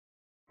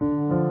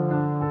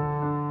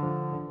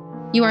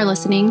You are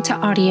listening to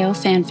Audio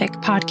Fanfic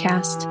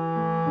Podcast.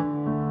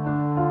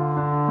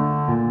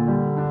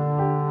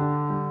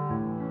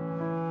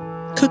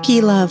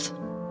 Cookie Love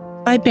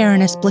by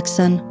Baroness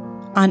Blixen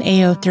on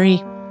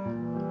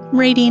AO3.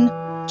 Rating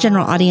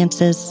General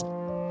Audiences.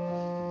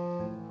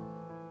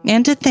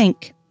 And to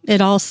think,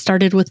 it all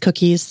started with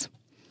cookies.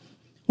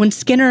 When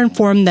Skinner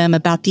informed them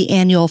about the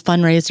annual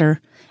fundraiser,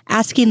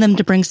 asking them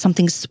to bring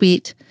something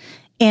sweet,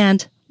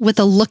 and, with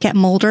a look at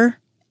Mulder,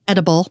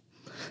 edible,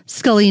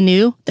 Scully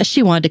knew that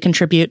she wanted to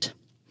contribute.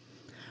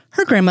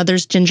 Her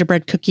grandmother's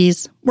gingerbread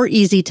cookies were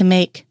easy to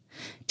make,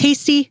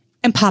 tasty,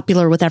 and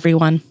popular with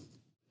everyone.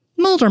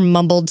 Mulder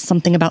mumbled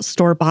something about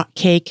store-bought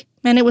cake,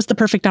 and it was the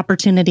perfect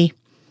opportunity.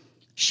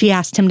 She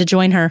asked him to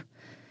join her,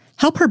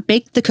 help her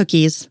bake the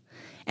cookies,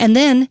 and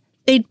then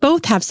they'd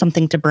both have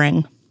something to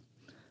bring.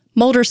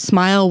 Mulder's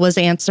smile was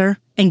answer,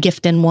 and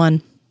gift in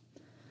one.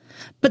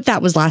 But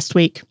that was last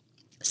week.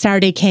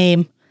 Saturday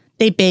came,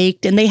 they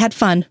baked, and they had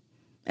fun.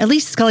 At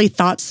least Scully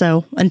thought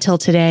so, until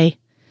today.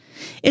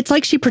 It's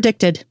like she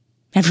predicted.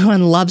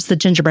 Everyone loves the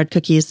gingerbread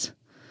cookies.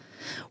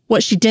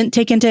 What she didn't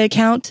take into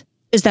account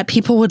is that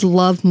people would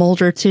love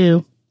Mulder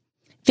too.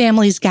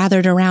 Families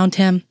gathered around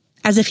him,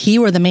 as if he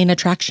were the main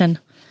attraction,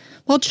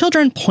 while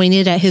children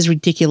pointed at his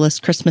ridiculous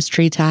Christmas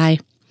tree tie.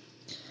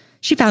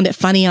 She found it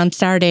funny on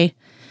Saturday,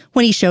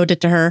 when he showed it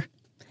to her,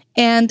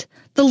 and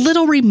the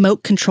little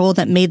remote control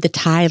that made the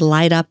tie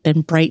light up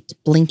in bright,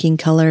 blinking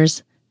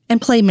colors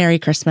and play Merry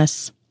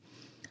Christmas.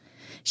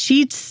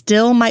 She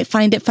still might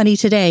find it funny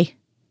today,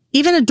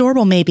 even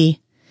adorable maybe,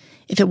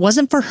 if it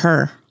wasn't for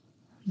her,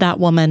 that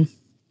woman.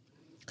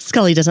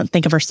 Scully doesn't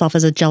think of herself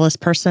as a jealous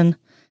person.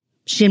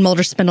 She and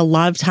Mulder spend a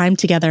lot of time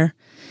together,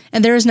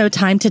 and there is no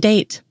time to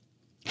date.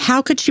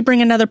 How could she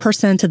bring another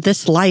person into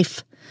this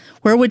life?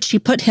 Where would she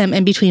put him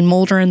in between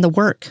Mulder and the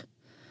work?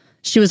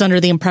 She was under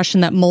the impression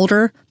that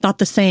Mulder thought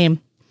the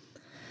same.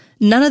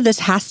 None of this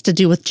has to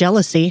do with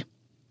jealousy.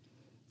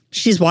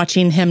 She's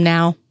watching him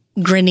now,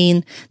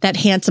 grinning, that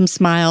handsome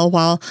smile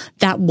while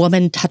that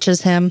woman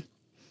touches him.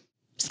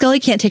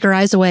 Scully can't take her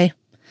eyes away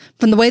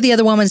from the way the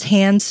other woman's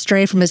hands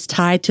stray from his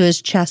tie to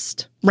his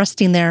chest,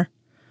 resting there.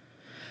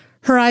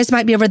 Her eyes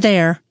might be over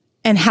there,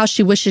 and how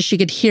she wishes she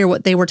could hear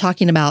what they were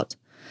talking about,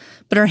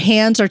 but her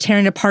hands are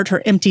tearing apart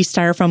her empty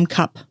styrofoam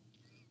cup.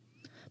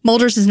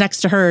 Mulder's is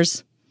next to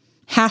hers,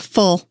 half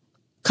full,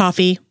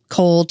 coffee,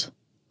 cold.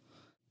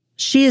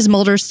 She is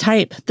Mulder's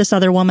type, this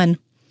other woman.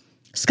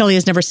 Scully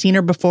has never seen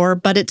her before,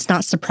 but it's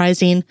not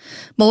surprising.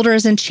 Mulder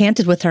is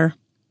enchanted with her.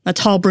 A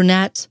tall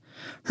brunette,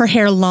 her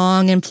hair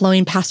long and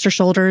flowing past her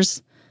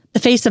shoulders, the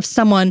face of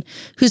someone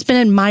who's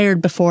been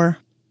admired before.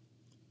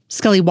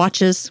 Scully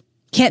watches,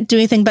 can't do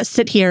anything but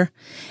sit here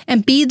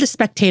and be the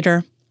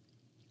spectator.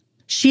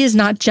 She is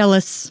not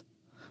jealous.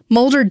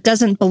 Mulder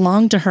doesn't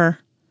belong to her.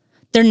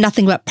 They're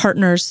nothing but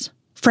partners,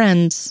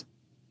 friends,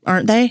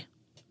 aren't they?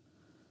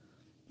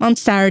 On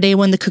Saturday,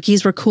 when the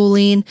cookies were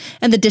cooling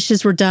and the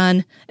dishes were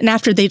done, and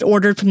after they'd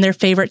ordered from their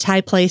favorite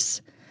Thai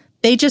place,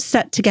 they just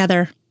sat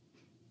together.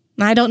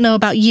 I don't know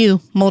about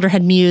you, Mulder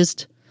had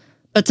mused,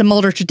 but it's a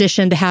Mulder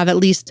tradition to have at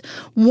least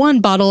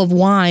one bottle of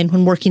wine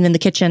when working in the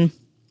kitchen.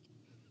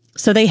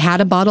 So they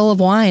had a bottle of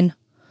wine.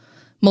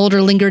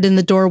 Mulder lingered in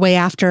the doorway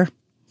after,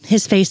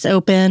 his face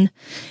open,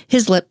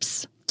 his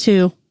lips,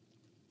 too.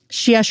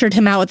 She ushered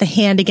him out with a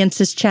hand against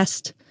his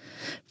chest,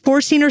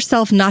 forcing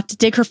herself not to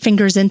dig her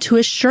fingers into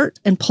his shirt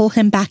and pull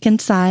him back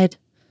inside.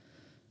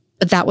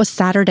 But that was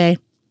Saturday.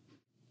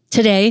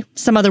 Today,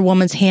 some other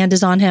woman's hand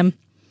is on him.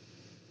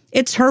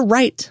 It's her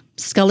right.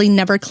 Scully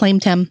never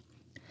claimed him.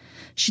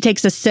 She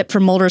takes a sip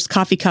from Mulder's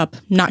coffee cup,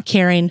 not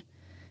caring.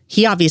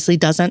 He obviously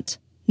doesn't.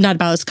 Not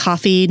about his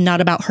coffee,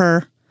 not about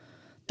her.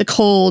 The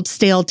cold,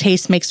 stale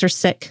taste makes her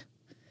sick.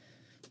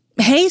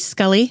 Hey,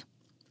 Scully.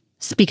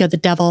 Speak of the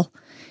devil.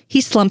 He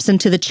slumps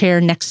into the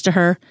chair next to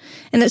her,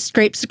 and it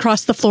scrapes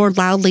across the floor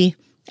loudly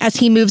as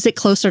he moves it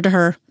closer to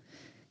her.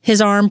 His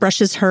arm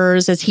brushes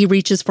hers as he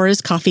reaches for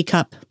his coffee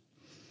cup.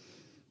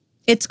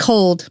 It's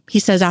cold, he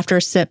says after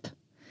a sip.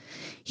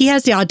 He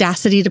has the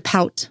audacity to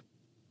pout.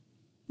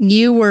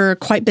 You were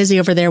quite busy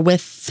over there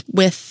with,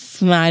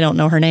 I don't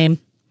know her name.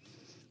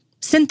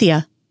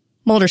 Cynthia.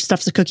 Mulder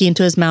stuffs a cookie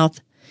into his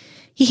mouth.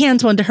 He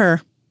hands one to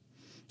her.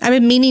 I've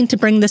been meaning to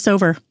bring this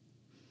over.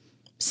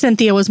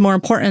 Cynthia was more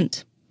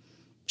important.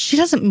 She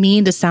doesn't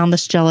mean to sound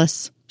this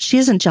jealous. She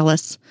isn't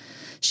jealous.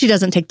 She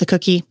doesn't take the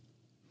cookie.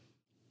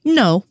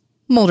 No,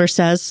 Mulder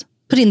says,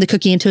 putting the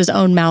cookie into his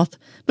own mouth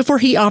before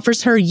he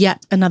offers her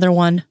yet another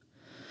one.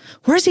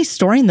 Where is he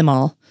storing them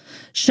all?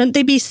 Shouldn't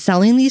they be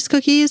selling these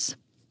cookies?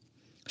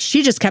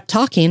 She just kept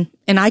talking,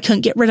 and I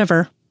couldn't get rid of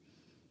her.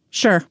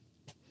 Sure.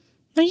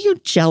 Are you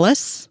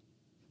jealous?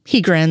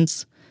 He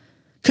grins,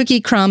 cookie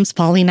crumbs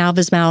falling out of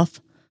his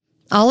mouth,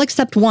 all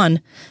except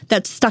one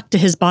that stuck to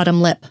his bottom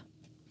lip.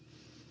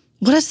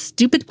 What a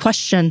stupid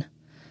question.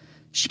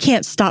 She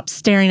can't stop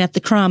staring at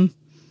the crumb.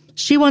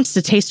 She wants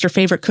to taste her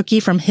favorite cookie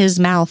from his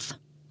mouth.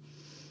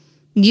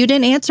 You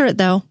didn't answer it,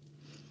 though.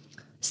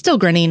 Still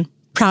grinning,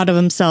 proud of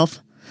himself.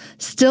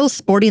 Still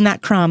sporting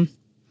that crumb.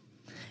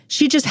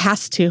 She just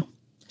has to.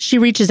 She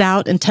reaches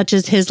out and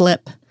touches his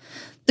lip.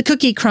 The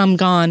cookie crumb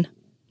gone.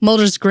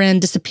 Mulder's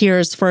grin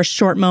disappears for a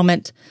short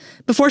moment.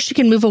 Before she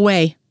can move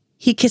away,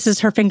 he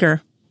kisses her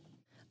finger.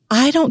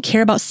 I don't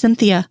care about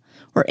Cynthia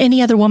or any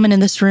other woman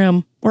in this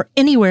room or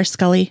anywhere,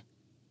 Scully.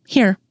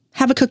 Here,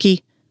 have a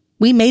cookie.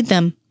 We made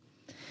them.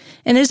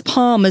 In his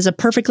palm is a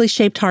perfectly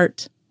shaped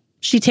heart.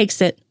 She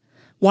takes it,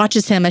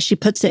 watches him as she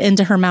puts it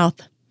into her mouth.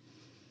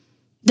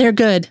 They're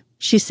good,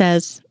 she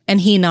says,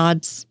 and he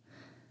nods.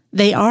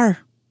 They are.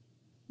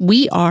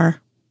 We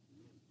are.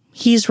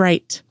 He's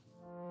right.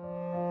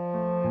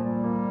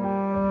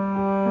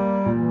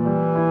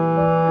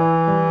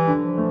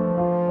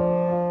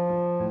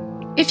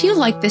 If you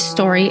like this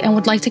story and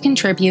would like to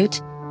contribute,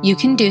 you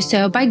can do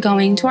so by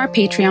going to our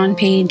Patreon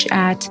page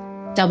at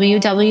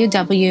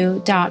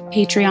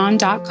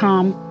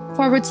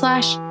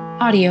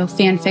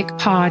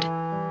www.patreon.com/audiofanficpod.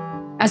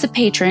 As a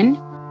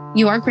patron,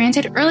 you are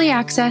granted early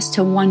access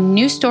to one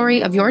new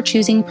story of your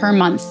choosing per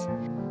month.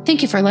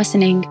 Thank you for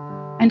listening.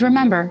 And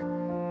remember,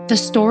 the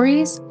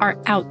stories are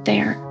out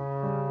there.